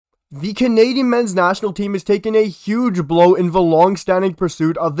The Canadian men's national team has taken a huge blow in the long-standing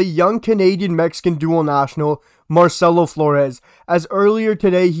pursuit of the young Canadian-Mexican dual national, Marcelo Flores, as earlier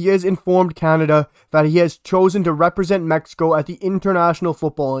today he has informed Canada that he has chosen to represent Mexico at the international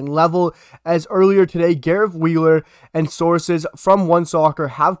footballing level, as earlier today Gareth Wheeler and sources from One Soccer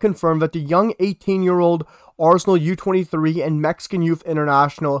have confirmed that the young 18-year-old Arsenal U23 and Mexican Youth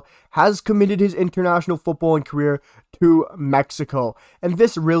International has committed his international footballing career to Mexico. And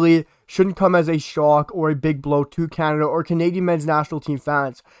this really shouldn't come as a shock or a big blow to Canada or Canadian men's national team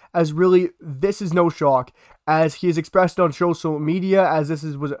fans, as really this is no shock, as he has expressed on social media as this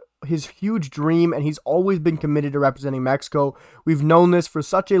was his huge dream and he's always been committed to representing Mexico. We've known this for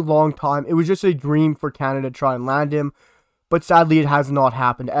such a long time. It was just a dream for Canada to try and land him. But sadly, it has not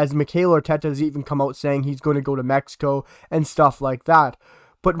happened, as Mikel Arteta has even come out saying he's going to go to Mexico and stuff like that.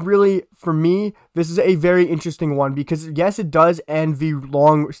 But really, for me, this is a very interesting one because, yes, it does end the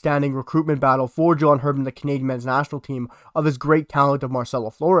long-standing recruitment battle for John Herdman, the Canadian men's national team, of his great talent of Marcelo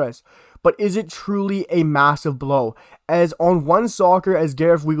Flores. But is it truly a massive blow? As on One Soccer, as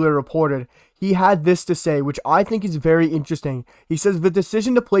Gareth Wheeler reported, he had this to say, which I think is very interesting. He says, the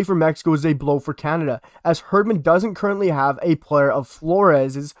decision to play for Mexico is a blow for Canada, as Herdman doesn't currently have a player of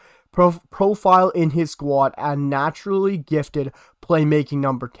Flores' profile in his squad and naturally gifted playmaking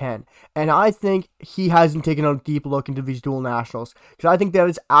number 10. And I think he hasn't taken a deep look into these dual nationals, because I think that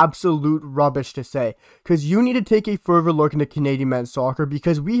is absolute rubbish to say, because you need to take a further look into Canadian men's soccer,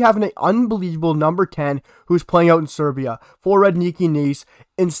 because we have an unbelievable number 10 who's playing out in Serbia for Radniki Nice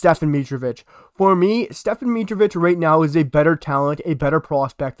in Stefan Mitrovic. For me, Stefan Mitrovic right now is a better talent, a better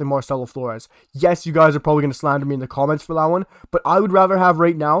prospect than Marcelo Flores. Yes, you guys are probably going to slander me in the comments for that one, but I would rather have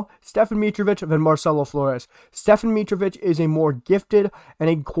right now Stefan Mitrovic than Marcelo Flores. Stefan Mitrovic is a more gifted and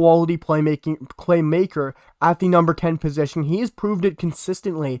a quality playmaker at the number 10 position. He has proved it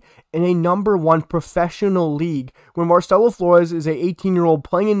consistently in a number 1 professional league, where Marcelo Flores is a 18-year-old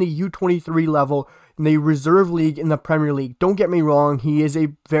playing in the U23 level in the reserve league in the Premier League. Don't get me wrong, he is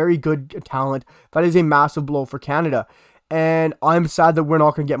a very good talent. That is a massive blow for Canada. And I'm sad that we're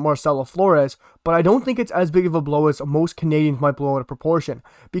not going to get Marcelo Flores, but I don't think it's as big of a blow as most Canadians might blow out of proportion,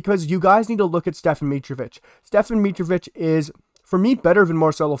 because you guys need to look at Stefan Mitrovic. Stefan Mitrovic is, for me, better than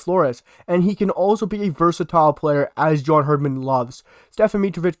Marcelo Flores, and he can also be a versatile player, as John Herdman loves. Stefan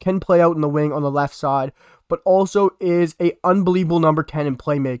Mitrovic can play out in the wing on the left side, but also is an unbelievable number 10 and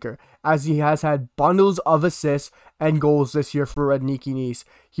playmaker, as he has had bundles of assists and goals this year for Radniki Nice.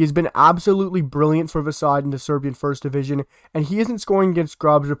 He has been absolutely brilliant for the side in the Serbian First Division, and he isn't scoring against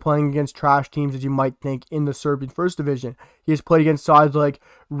scrubs or playing against trash teams as you might think in the Serbian First Division. He has played against sides like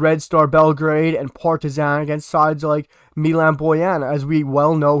Red Star Belgrade and Partizan, against sides like Milan Bojana, as we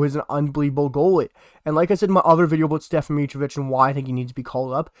well know is an unbelievable goalie. And like I said in my other video about Stefan Mitrovic and why I think he needs to be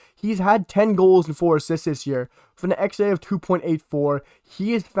called up, he's had 10 goals and 4 assists this year. With an XA of 2.84,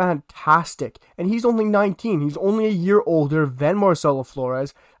 he is fantastic. And he's only 19. He's only a year older than Marcelo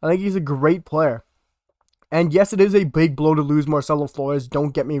Flores. I think he's a great player. And yes, it is a big blow to lose Marcelo Flores.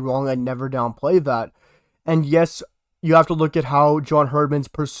 Don't get me wrong, I never downplay that. And yes, you have to look at how John Herdman's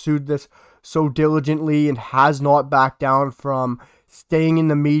pursued this so diligently and has not backed down from staying in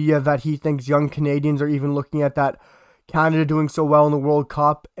the media that he thinks young Canadians are even looking at that Canada doing so well in the World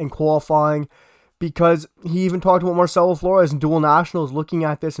Cup and qualifying, because he even talked about Marcelo Flores and dual nationals looking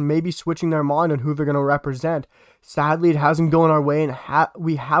at this and maybe switching their mind on who they're going to represent. Sadly, it hasn't gone our way, and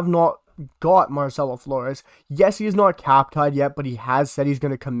we have not got Marcelo Flores. Yes, he is not cap tied yet, but he has said he's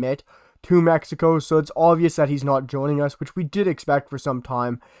going to commit to Mexico, so it's obvious that he's not joining us, which we did expect for some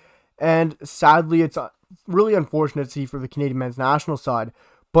time. And sadly, it's really unfortunate to see for the Canadian men's national side.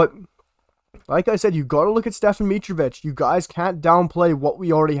 But like I said, you got to look at Stefan Mitrovic. You guys can't downplay what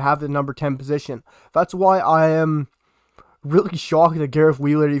we already have at the number 10 position. That's why I am really shocked that Gareth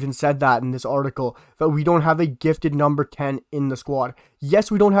Wheeler even said that in this article, that we don't have a gifted number 10 in the squad. Yes,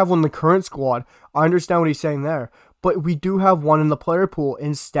 we don't have one in the current squad. I understand what he's saying there. But we do have one in the player pool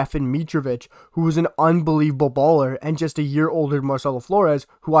in Stefan Mitrovic, who is an unbelievable baller and just a year older than Marcelo Flores,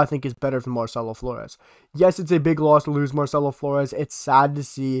 who I think is better than Marcelo Flores. Yes, it's a big loss to lose Marcelo Flores. It's sad to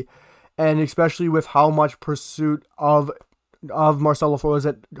see, and especially with how much pursuit of Marcelo Flores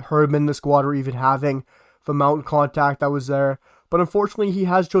that Herdman, the squad, are even having, the mountain contact that was there. But unfortunately, he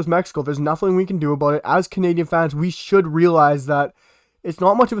has chose Mexico. There's nothing we can do about it. As Canadian fans, we should realize that it's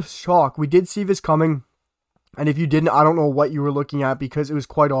not much of a shock. We did see this coming. And if you didn't, I don't know what you were looking at, because it was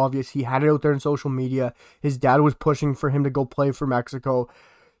quite obvious. He had it out there in social media. His dad was pushing for him to go play for Mexico.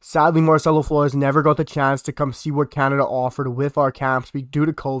 Sadly, Marcelo Flores never got the chance to come see what Canada offered with our camps due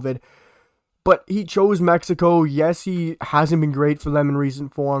to COVID. But he chose Mexico. Yes, he hasn't been great for them in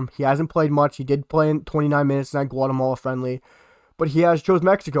recent form. He hasn't played much. He did play in 29 minutes in that Guatemala friendly. But he has chose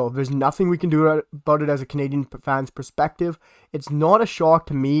Mexico. There's nothing we can do about it as a Canadian fan's perspective. It's not a shock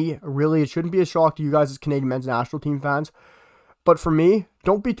to me. Really, it shouldn't be a shock to you guys as Canadian men's national team fans. But for me,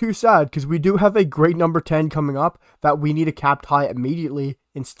 don't be too sad, because we do have a great number 10 coming up that we need to cap tie immediately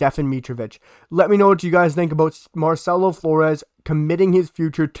in Stefan Mitrovic. Let me know what you guys think about Marcelo Flores committing his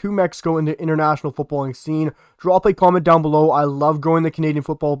future to Mexico in the international footballing scene. Drop a comment down below. I love growing the Canadian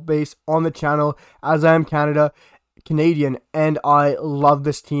football base on the channel, as I am Canadian, and I love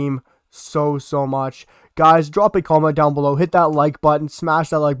this team so much. Guys, drop a comment down below, hit that like button, smash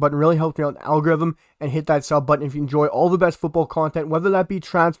that like button, really helps me out in the algorithm, and hit that sub button if you enjoy all the best football content, whether that be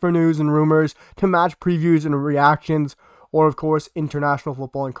transfer news and rumors, to match previews and reactions, or of course, international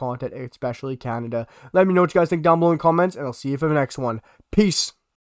football and content, especially Canada. Let me know what you guys think down below in comments, and I'll see you for the next one. Peace!